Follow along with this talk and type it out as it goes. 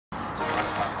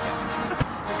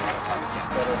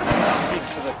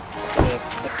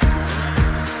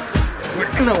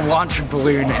gonna launch a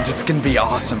balloon and it's gonna be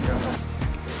awesome.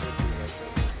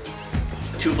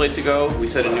 2 flights ago, we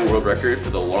set a new world record for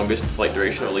the longest flight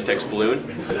duration of a latex balloon.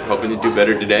 We're hoping to do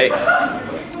better today.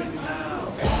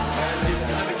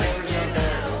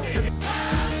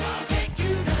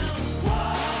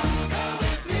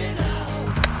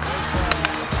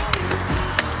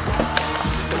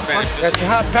 That's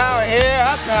hot power here,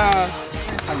 hot power.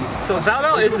 So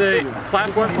Valbal is a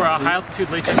platform for a high-altitude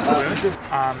latex balloon.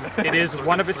 It is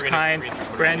one of its kind,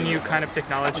 brand new kind of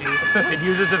technology. It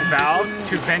uses a valve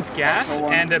to vent gas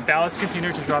and a ballast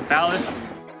container to drop ballast.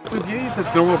 So the idea is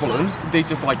that normal balloons, they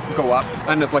just like go up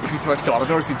and at like 55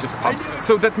 kilometers it just pumps.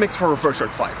 So that makes for very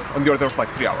short flights, on the order of like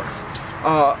 3 hours.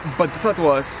 But the thought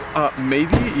was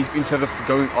maybe if instead of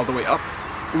going all the way up,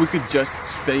 we could just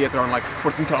stay at around like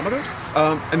 14 kilometers.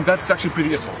 And that's actually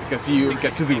pretty useful because you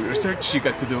get to do research, you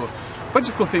get to do a bunch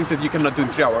of cool things that you cannot do in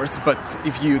 3 hours, but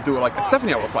if you do like a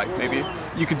 7-hour flight maybe,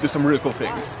 you could do some really cool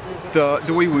things.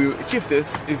 The way we achieve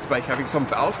this is by having some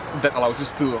valve that allows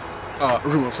us to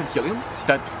remove some helium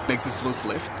that makes us lose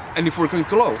lift. And if we're going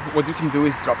too low, what you can do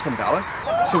is drop some ballast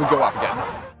so we go up again.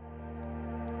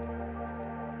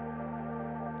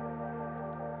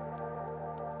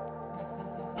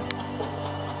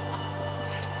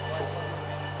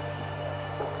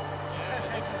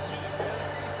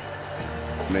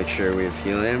 Make sure we have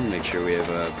helium, make sure we have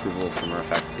approval from our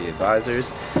faculty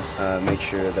advisors, make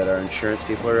sure that our insurance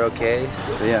people are okay.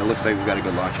 So yeah, it looks like we've got a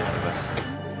good launch ahead of us.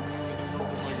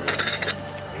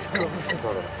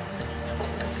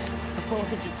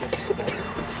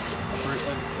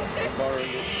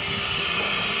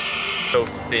 So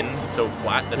thin, so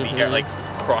flat that the air like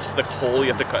across the hole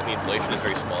you have to cut in the insulation is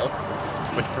very small,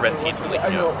 which prevents heat from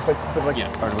leaking out.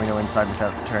 Yeah. Arduino inside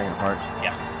without tearing it apart.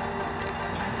 Yeah.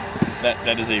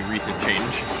 That is a recent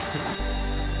change.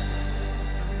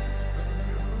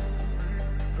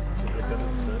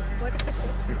 What is this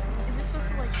supposed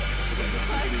to like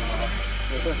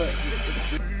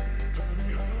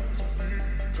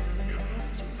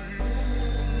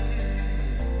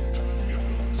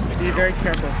Be very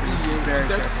careful. Be very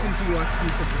careful. Since you want to do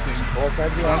something.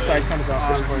 One side comes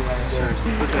off before you let it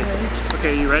go.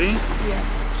 Okay, you ready? Yeah.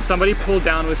 Somebody pull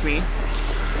down with me.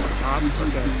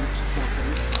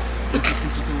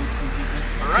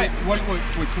 Alright. Wait,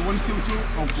 so 1, 2, 2,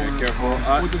 oh, Very careful.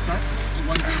 What is that?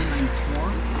 1, 2, 9,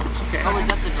 4. Okay. Oh, is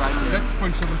that the driving? That's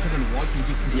 0.77 watts and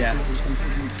just Yeah.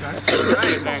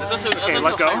 Okay,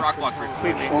 let go. Rock block for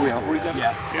Completely. Oh, we have 47?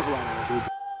 Yeah.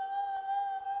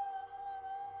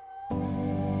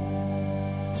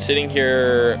 Sitting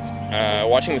here,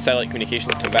 watching the satellite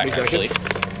communications come back actually.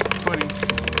 20.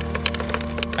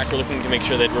 We're looking to make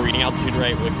sure that we're reading altitude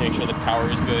right, we're looking to make sure the power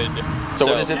is good. So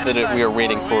what is it that we are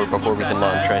waiting for before we can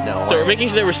launch right now? So we're making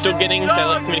sure that we're still getting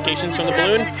satellite communications from the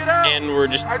balloon, and we're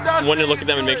just wanting to look at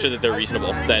them and make sure that they're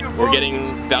reasonable, that we're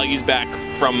getting values back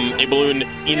from a balloon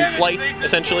in flight,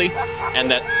 essentially, and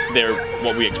that they're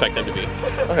what we expect them to be.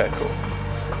 Okay, cool.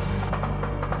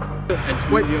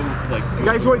 Wait,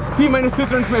 guys, wait, T-2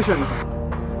 transmissions.